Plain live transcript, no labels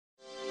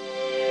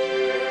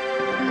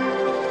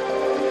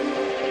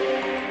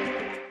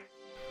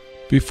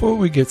Before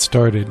we get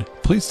started,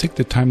 please take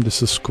the time to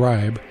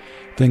subscribe,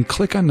 then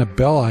click on the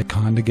bell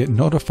icon to get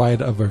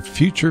notified of our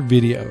future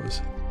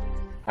videos.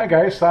 Hi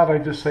guys, thought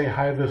I'd just say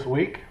hi this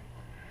week.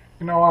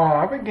 You know,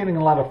 I've been getting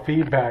a lot of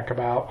feedback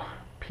about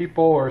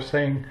people are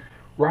saying,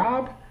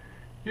 Rob,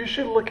 you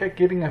should look at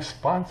getting a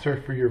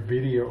sponsor for your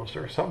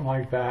videos or something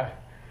like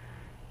that.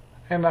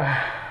 And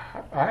I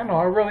don't know,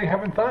 I really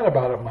haven't thought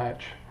about it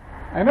much.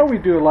 I know we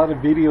do a lot of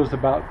videos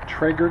about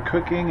Traeger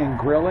cooking and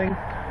grilling.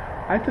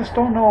 I just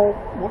don't know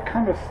what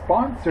kind of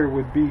sponsor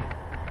would be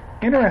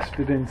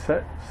interested in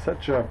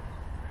such a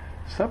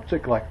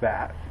subject like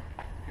that.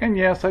 And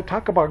yes, I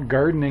talk about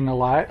gardening a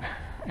lot,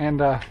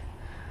 and I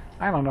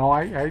don't know,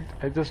 I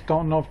just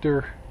don't know if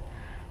there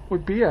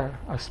would be a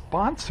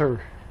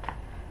sponsor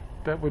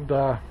that would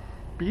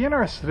be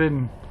interested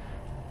in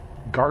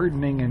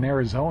gardening in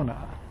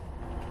Arizona.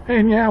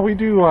 And yeah, we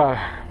do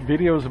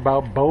videos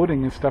about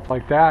boating and stuff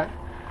like that,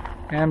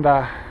 and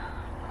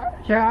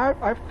yeah,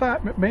 I've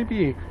thought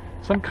maybe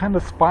some kind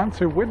of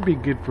sponsor would be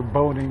good for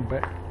boating,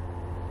 but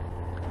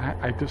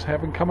I just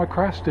haven't come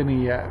across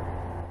any yet.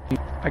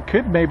 I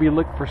could maybe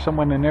look for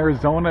someone in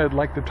Arizona that'd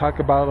like to talk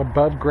about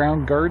above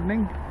ground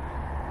gardening.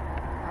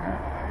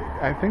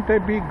 I think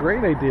that'd be a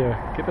great idea.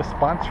 Get a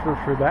sponsor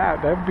for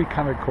that. That'd be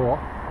kind of cool.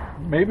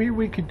 Maybe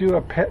we could do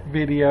a pet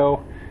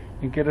video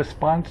and get a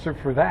sponsor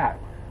for that.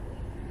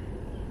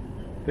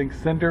 Think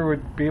Cinder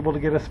would be able to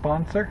get a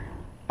sponsor?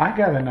 I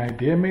got an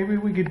idea. Maybe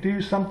we could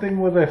do something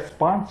with a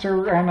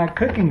sponsor on a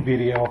cooking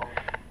video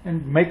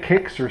and make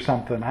cakes or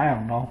something. I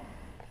don't know.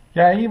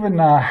 Yeah, even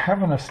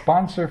having a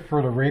sponsor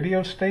for the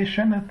radio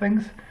station and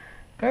things,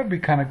 that'd be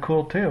kind of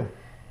cool too.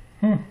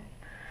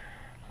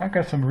 I've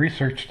got some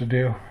research to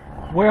do.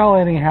 Well,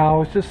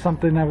 anyhow, it's just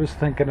something I was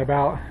thinking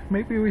about.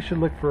 Maybe we should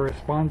look for a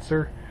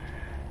sponsor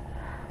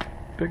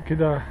that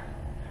could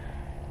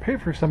pay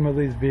for some of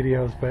these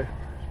videos, but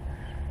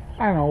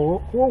I don't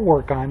know, we'll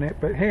work on it.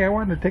 But hey, I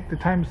wanted to take the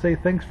time to say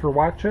thanks for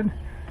watching.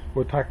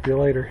 We'll talk to you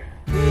later.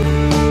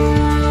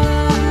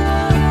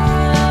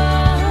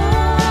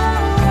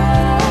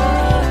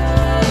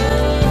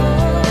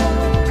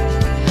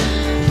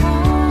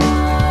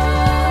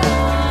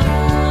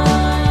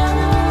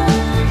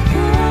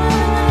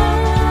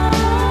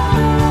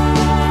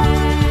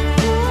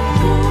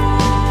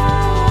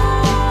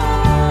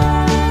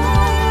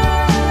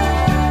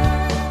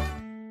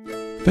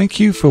 Thank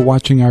you for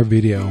watching our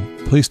video.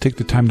 Please take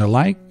the time to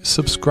like,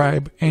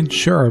 subscribe, and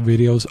share our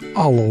videos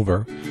all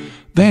over.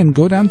 Then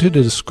go down to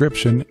the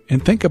description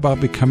and think about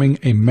becoming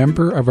a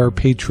member of our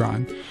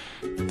Patreon.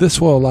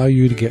 This will allow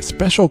you to get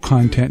special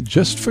content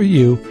just for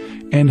you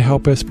and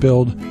help us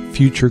build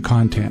future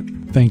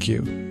content. Thank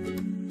you.